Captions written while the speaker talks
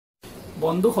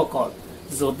বন্ধুসকল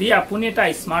যদি আপুনি এটা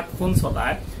স্মাৰ্টফোন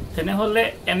চলায় তেনেহলে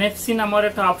NFC নামৰ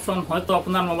এটা অপশন হয়তো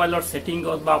আপোনাৰ মোবাইলৰ সেটিংত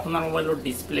বা আপোনাৰ মোবাইলৰ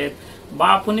ডিসপ্লেত বা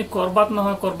আপুনি কৰবাত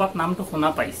নহয় কৰবাত নামটো শুনা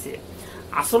পাইছে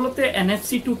আসলতে NFC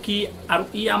টু কি আৰু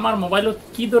ই আমাৰ মোবাইলত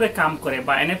কি দৰে কাম কৰে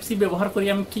বা NFC ব্যৱহাৰ কৰি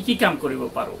আমি কি কাম কৰিব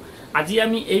পাৰো আজি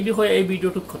আমি এই বিষয়ে এই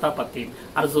ভিডিওটোত কথা পাতিম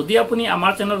আৰু যদি আপুনি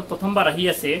আমাৰ চেনেলত প্ৰথমবাৰ আহি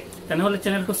আছে তেনেহলে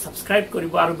চেনেলটো সাবস্ক্ৰাইব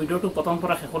কৰিব আৰু ভিডিওটো প্ৰথমৰ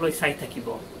পৰা শেষলৈ চাই থাকিব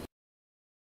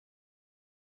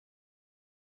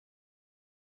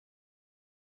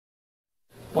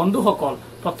বন্ধুসকল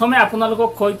প্ৰথমে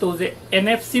আপোনালোকক কৈতো যে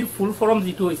NFC ৰ ফুল ফৰ্ম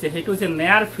যেটো হৈছে হেতু হৈছে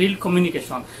নিয়াৰ ফিল্ড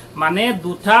কমিউনিকেশন মানে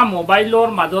দুটা মোবাইলৰ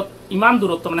মাজত ইমান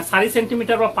দূৰত্ব মানে 4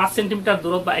 সেন্টিমিটাৰ বা 5 সেন্টিমিটাৰ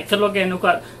দূৰত বা একেলগে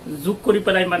এনেকুৱা যোগ কৰি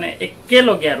পেলাই মানে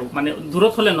একেলগে আৰু মানে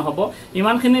দূৰত হলে নহব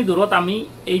ইমানখিনি দূৰত আমি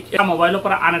এই মোবাইলৰ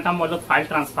পৰা আন এটা মোবাইলত ফাইল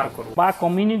ট্ৰান্সফাৰ কৰো বা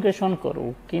কমিউনিকেশন কৰো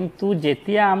কিন্তু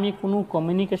যেতিয়া আমি কোনো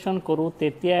কমিউনিকেশন কৰো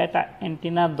তেতিয়া এটা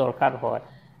এন্টেনাৰ দৰকাৰ হয়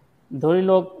ধৰি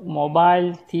লওক মোবাইল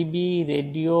টিভি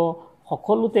ৰেডিও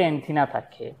সকলোতে এন্টেনা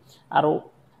থাকে আৰু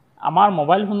আমাৰ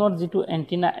মোবাইল ফোনৰ যেটো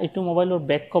এন্টেনা এটো মোবাইলৰ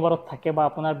ব্যাক কভাৰত থাকে বা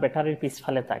আপোনাৰ ব্যাটাৰীৰ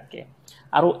পিছফালে থাকে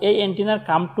আৰু এই এন্টেনাৰ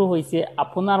কামটো হৈছে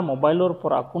আপোনাৰ মোবাইলৰ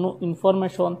পৰা কোনো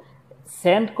ইনফৰমেশন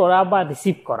সেন্ড কৰা বা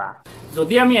ৰিসিভ কৰা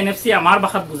যদি আমি NFC আমাৰ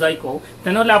ভাষাত বুজাই কও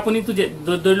তেনেহলে আপুনি তো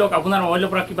ধৰি লওক আপোনাৰ মোবাইলৰ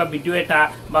পৰা কিবা ভিডিও এটা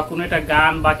বা কোনো এটা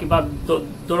গান বা কিবা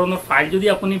ধৰণৰ ফাইল যদি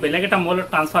আপুনি বেলেগ এটা মোবাইলত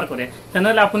ট্ৰান্সফাৰ কৰে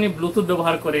তেনেহলে আপুনি ব্লুটুথ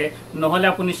ব্যৱহাৰ কৰে নহলে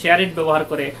আপুনি শেয়াৰ ইট ব্যৱহাৰ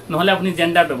কৰে নহলে আপুনি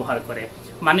জেন্ডাৰ ব্যৱহাৰ কৰে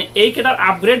মানে এই কেটাৰ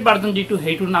আপগ্ৰেড ভাৰ্জন যেটো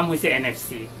হেইটোৰ নাম হৈছে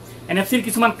NFC ৰ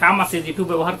কিছুমান কাম আছে যেটো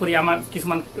ব্যৱহাৰ কৰি আমাৰ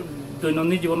কিছুমান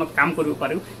দৈনন্দিন জীৱনত কাম কৰিব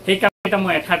পাৰো সেই কামটা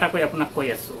মই এটা কৈ আপোনাক কৈ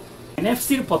আছো NFC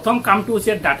ৰ প্ৰথম কামটো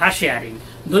হৈছে ডাটা শেয়াৰিং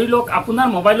ধৰি লওক আপোনাৰ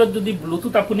মোবাইলত যদি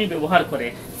ব্লুটুথ আপুনি ব্যৱহাৰ কৰে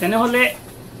তেনেহলে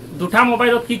দুটা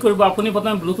মোবাইলত কি কৰিব আপুনি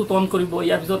প্ৰথমে ব্লুটুথ অন কৰিব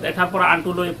ইয়াৰ পিছত এটাৰ পৰা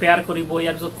আনটোলৈ পেয়াৰ কৰিব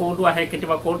ইয়াৰ পিছত কোডটো আহে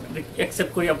কেতিয়াবা কোড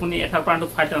একসেপ্ট কৰি আপুনি এটাৰ পৰা আনটো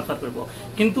ফাইল ট্ৰান্সফাৰ কৰিব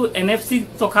কিন্তু NFC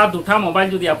থকা দুটা মোবাইল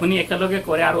যদি আপুনি একেলগে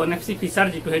কৰে আৰু NFC ফিচাৰ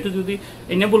যেটো হেতু যদি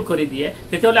এনেবল কৰি দিয়ে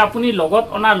তেতিয়ালে আপুনি লগত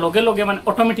অনাৰ লগে লগে মানে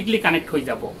অটোমেটিক্যালি কানেক্ট হৈ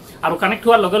যাব আৰু কানেক্ট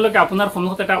হোৱাৰ লগে লগে আপোনাৰ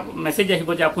ফোনত এটা মেছেজ আহিব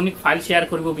যে আপুনি ফাইল শেয়াৰ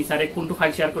কৰিব বিচাৰে কোনটো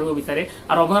ফাইল শেয়াৰ কৰিব বিচাৰে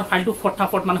আৰু আপোনাৰ ফাইলটো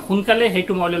ফটাফট মানে সোনকালে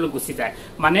হেতু মোবাইললৈ গুচি যায়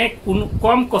মানে কোনো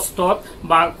কম কষ্টত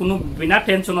বা কোনো বিনা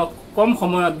টেনচনত কম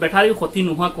সময়ত ব্যাটাৰী ক্ষতি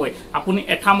নোহোৱাকৈ আপুনি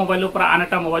এটা মোবাইলৰ পৰা আন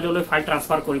এটা মোবাইললৈ ফাইল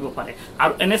ট্ৰান্সফাৰ কৰিব পাৰে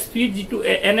আৰু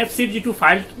NFC যেটো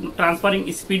ফাইল ট্ৰান্সফাৰিং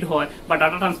স্পীড হয় বা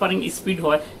ডাটা ট্ৰান্সফাৰিং স্পীড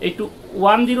হয় এটো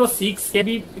 106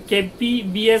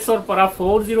 kbps ৰ পৰা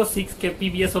 406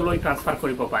 kbps লৈ ট্ৰান্সফাৰ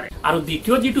কৰিব পাৰে আৰু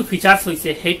দ্বিতীয় যেটো ফিচাৰস হৈছে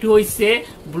হেতু হৈছে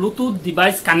ব্লুটুথ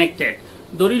ডিভাইস কানেক্টেড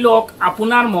ধৰি লওক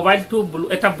আপোনাৰ মোবাইলটো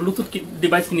এটা ব্লুটুথ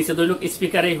ডিভাইস কিনিছে ধৰি লওক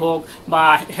স্পিকাৰেই হোক বা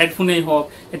হেডফোনেই হোক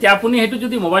এতিয়া আপুনি হেতু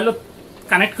যদি মোবাইলত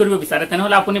কানেক্ট কৰিব বিচাৰে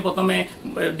তেনেহলে আপুনি প্ৰথমে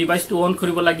ডিভাইসটো অন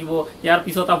কৰিব লাগিব ইয়াৰ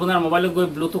পিছত আপোনাৰ মোবাইলত গৈ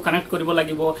ব্লুটুথ কানেক্ট কৰিব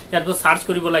লাগিব ইয়াৰ পিছত সাৰ্চ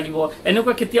কৰিব লাগিব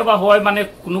এনেকুৱা কেতিয়াবা হয় মানে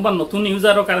কোনোবা নতুন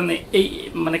ইউজাৰৰ কাৰণে এই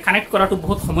মানে কানেক্ট কৰাটো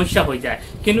বহুত সমস্যা হৈ যায়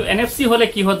কিন্তু NFC হলে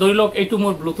কি হয় ধৰি লওক এইটো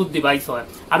মোৰ ব্লুটুথ ডিভাইস হয়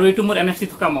আৰু এইটো মোৰ NFC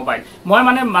থকা মোবাইল মই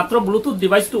মানে মাত্ৰ ব্লুটুথ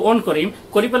ডিভাইসটো অন কৰিম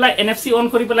কৰি পেলাই NFC অন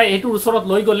কৰি পেলাই এইটো ওচৰত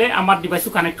লৈ গলে আমাৰ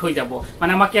ডিভাইসটো কানেক্ট হৈ যাব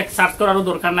মানে আমাক এক সাৰ্চ কৰাৰো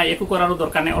দৰকাৰ নাই একো কৰাৰো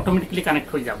দৰকাৰ নাই অটোমেটিক্যালি কানেক্ট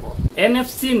হৈ যাব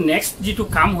NFC নেক্সট যেটো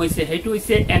কাম হৈছে হেতু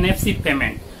NFC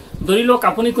পেমেন্ট ধৰি লওক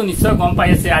আপুনি তো নিশ্চয় গম পাই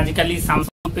আছে আজিকালি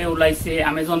Samsung পে ওলাইছে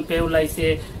Amazon পে ওলাইছে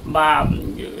বা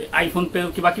iPhone পে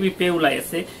কিবা কিবি পে ওলাই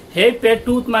আছে সেই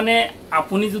পেটোত মানে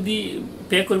আপুনি যদি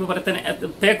পে কৰিব পাৰে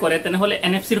পে কৰে তেনেহলে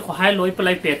NFC ৰ সহায় লৈ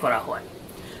পেলাই পে কৰা হয়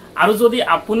আৰু যদি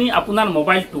আপুনি আপোনাৰ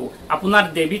মোবাইলটো আপোনাৰ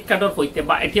ডেবিট কাৰ্ডৰ সৈতে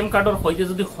বা ATM কাৰ্ডৰ সৈতে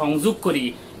যদি সংযোগ কৰি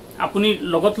আপুনি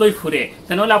লগত লৈ ফুৰে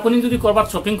তেনেহলে আপুনি যদি কৰবাত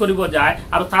শপিং কৰিব যায়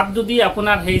আৰু তাত যদি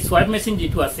আপোনাৰ হেই সোয়াইপ মেচিন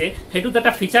যেটো আছে হেতুত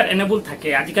এটা ফিচাৰ এনেবল থাকে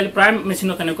আজিকালি প্ৰাইম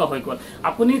মেচিনত এনেকুৱা হৈ গল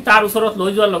আপুনি তাৰ ওচৰত লৈ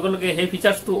যোৱাৰ লগে লগে হেই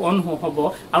ফিচাৰটো অন হ'ব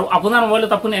আৰু আপোনাৰ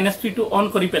মোবাইলত আপুনি NFC টো অন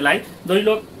কৰি পেলাই ধৰি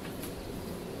লওক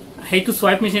হেইটো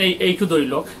সোয়াইপ মেচিন এইটো ধৰি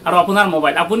লওক আৰু আপোনাৰ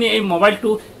মোবাইল আপুনি এই মোবাইলটো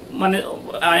মানে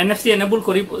NFC এনেবল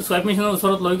কৰি সোয়াইপ মেচিনৰ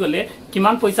ওচৰত লৈ গলে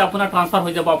কিমান পইচা আপোনাৰ ট্ৰান্সফাৰ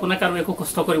হৈ যাব আপোনাক আৰু একো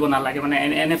কষ্ট কৰিব নালাগে মানে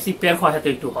NFC পেৰ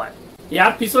সহায়তে এইটো হয়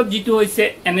ইয়াৰ পিছত যেটো হৈছে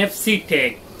NFC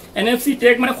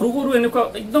ট্যাগ মানে সৰু এনেকুৱা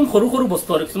একদম সৰু বস্তু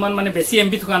আৰু কিছুমান মানে বেছি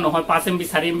MB থকা নহয় 5 MB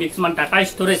 4 MB কিছুমান ডাটা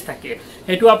ষ্টৰেজ থাকে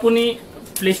হেতু আপুনি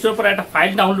প্লে ষ্টৰৰ পৰা এটা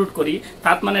ফাইল ডাউনলোড কৰি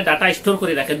তাত মানে ডাটা ষ্টৰ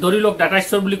কৰি ৰাখে ধৰি লওক ডাটা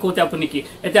ষ্টৰ বুলি কোতে আপুনি কি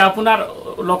এতিয়া আপোনাৰ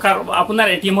লকাৰ আপোনাৰ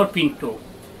ATM ৰ পিনটো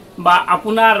বা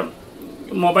আপোনাৰ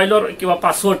মোবাইলৰ কিবা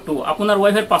পাসওয়াৰ্ডটো আপোনাৰ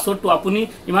ওয়াইফাই পাসওয়াৰ্ডটো আপুনি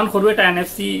ইমান সৰু এটা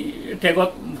NFC ট্যাগত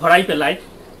ভৰাই পেলাই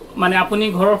মানে আপুনি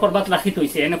ঘৰৰ কৰবাত ৰাখি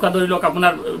থৈছে এনেকুৱা ধৰি লওক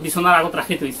আপোনাৰ বিছনাৰ আগত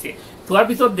ৰাখি থৈছে থোৱাৰ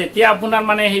পিছত যেতিয়া আপোনাৰ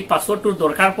মানে সেই পাছৱৰ্ডটোৰ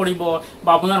দৰকাৰ পৰিব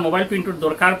বা আপোনাৰ মোবাইল পিনটোৰ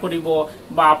দৰকাৰ পৰিব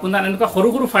বা আপোনাৰ এনেকুৱা সৰু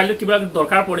সৰু ফাইলৰ কিবা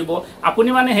দৰকাৰ পৰিব আপুনি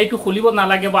মানে সেইটো খুলিব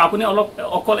নালাগে বা আপুনি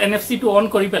অকল NFC টো অন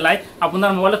কৰি পেলাই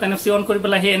আপোনাৰ মোবাইলত NFC অন কৰি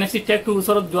পেলাই সেই NFC টেগটোৰ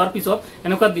ওচৰত যোৱাৰ পিছত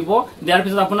এনেকুৱা দিব দিয়াৰ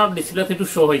পিছত আপোনাৰ ডিসপ্লেত সেইটো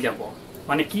শ্ব' হৈ যাব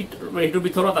মানে কি এইটোৰ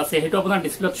ভিতৰত আছে সেইটো আপোনাৰ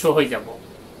ডিসপ্লেত শ্ব' হৈ যাব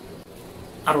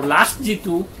আৰু লাষ্ট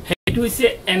যেটো সেইটো হৈছে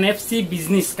NFC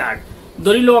বিজনেস কাৰ্ড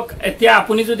ধৰি লওক এতিয়া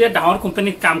আপুনি যদি ডাঙৰ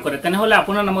কোম্পানীত কাম কৰে তেনেহলে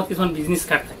আপোনাৰ নামত কিছুমান বিজনেস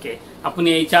কাৰ্ড থাকে আপুনি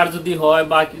HR যদি হয়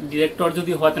বা ডিৰেক্টৰ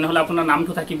যদি হয় তেনেহলে আপোনাৰ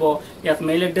নামটো থাকিব ইয়াত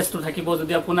মেইল এড্ৰেছটো থাকিব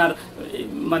যদি আপোনাৰ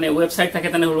মানে ওয়েবসাইট থাকে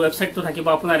তেনেহলে ওয়েবসাইটটো থাকিব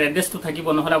আপোনাৰ এড্ৰেছটো থাকিব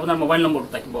নহলে আপোনাৰ মোবাইল নম্বৰটো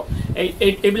থাকিব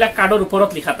এইবিলাক কাৰ্ডৰ ওপৰত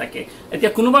লিখা থাকে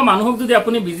এতিয়া কোনোবা মানুহক যদি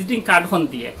আপুনি ভিজিটিং কাৰ্ডখন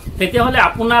দিয়ে তেতিয়াহলে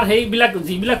আপোনাৰ সেইবিলাক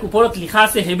যিবিলাক ওপৰত লিখা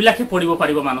আছে সেইবিলাকে পঢ়িব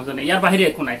পাৰিব মানুহজনে ইয়াৰ বাহিৰে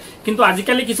একো নাই কিন্তু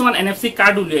আজিকালি কিছুমান NFC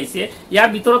কাৰ্ড উলিয়াইছে ইয়াৰ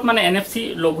ভিতৰত মানে NFC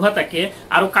লগোৱা থাকে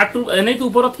আৰু কাৰ্ডটোৰ এনেটো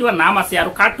ওপৰত কিবা নাম আছে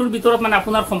আৰু কাৰ্ডটোৰ ভিতৰত মানে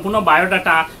আপোনাৰ সম্পূৰ্ণ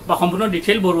বায়োডাটা বা সম্পূৰ্ণ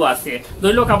ডিটেইল ভৰোৱা আছে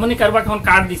ধৰি লওক আপুনি কাৰোবাক এখন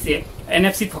কাৰ্ড দিছে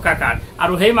NFC থকা কাৰ্ড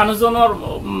আৰু সেই মানুহজনৰ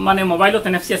মানে মোবাইলত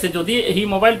NFC আছে যদি এই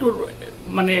মোবাইলটোৰ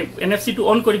মানে NFC টো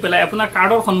অন কৰি পেলাই আপোনাৰ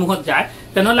কাৰ্ডৰ সন্মুখত যায়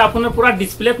তেনেহলে আপোনাৰ পুৰা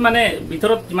ডিসপ্লেত মানে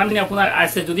ভিতৰত যিমানখিনি আপোনাৰ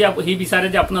আছে যদি হি বিচাৰে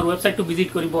যে আপোনাৰ ওয়েবসাইটটো ভিজিট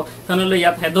কৰিব তেনেহলে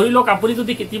ইয়াত ধৰি লওক আপুনি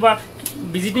যদি কেতিয়াবা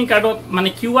ভিজিটিং কাৰ্ডত মানে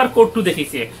QR কোডটো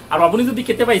দেখিছে আৰু আপুনি যদি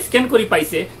কেতিয়াবা স্ক্যান কৰি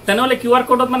পাইছে তেনেহলে QR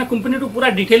কোডত মানে কোম্পানীটো পুৰা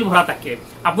ডিটেইল ভৰা থাকে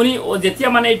আপুনি যেতিয়া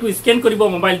মানে এইটো স্ক্যান কৰিব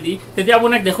মোবাইল দি তেতিয়া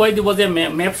আপোনাক দেখুৱাই দিব যে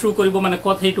মেপ শো কৰিব মানে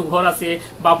কত হেইটো ঘৰ আছে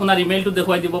বা আপোনাৰ ইমেইলটো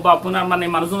দেখুৱাই দিব বা আপোনাৰ মানে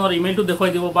মানুহজনৰ ইমেইলটো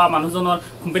দেখুৱাই দিব বা মানুহজনৰ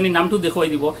কোম্পানীৰ নামটো দেখুৱাই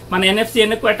দিব মানে NFC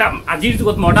এনেকুৱা এটা আজিৰ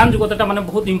যুগত মডাৰ্ণ যুগত এটা মানে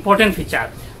বহুত ইম্পৰ্টেন্ট ফিচাৰ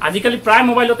আজিকালি প্ৰায়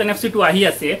মোবাইলত NFC টো আহি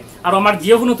আছে আৰু আমাৰ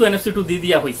জিঅ' ফোনতো NFC টো দি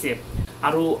দিয়া হৈছে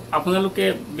আৰু আপোনালোকে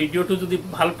ভিডিওটো যদি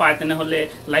ভাল পায় তেনেহলে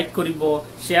লাইক কৰিব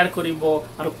শেয়াৰ কৰিব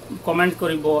আৰু কমেন্ট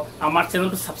কৰিব আমাৰ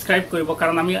চেনেলটো সাবস্ক্ৰাইব কৰিব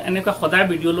কাৰণ আমি এনেকুৱা সদায়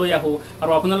ভিডিও লৈ আহো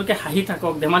আৰু আপোনালোকে হাঁহি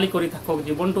থাকক ধেমালি কৰি থাকক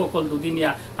জীৱনটো অকল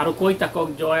দুদিনীয়া আৰু কৈ থাকক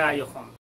জয় আই অসম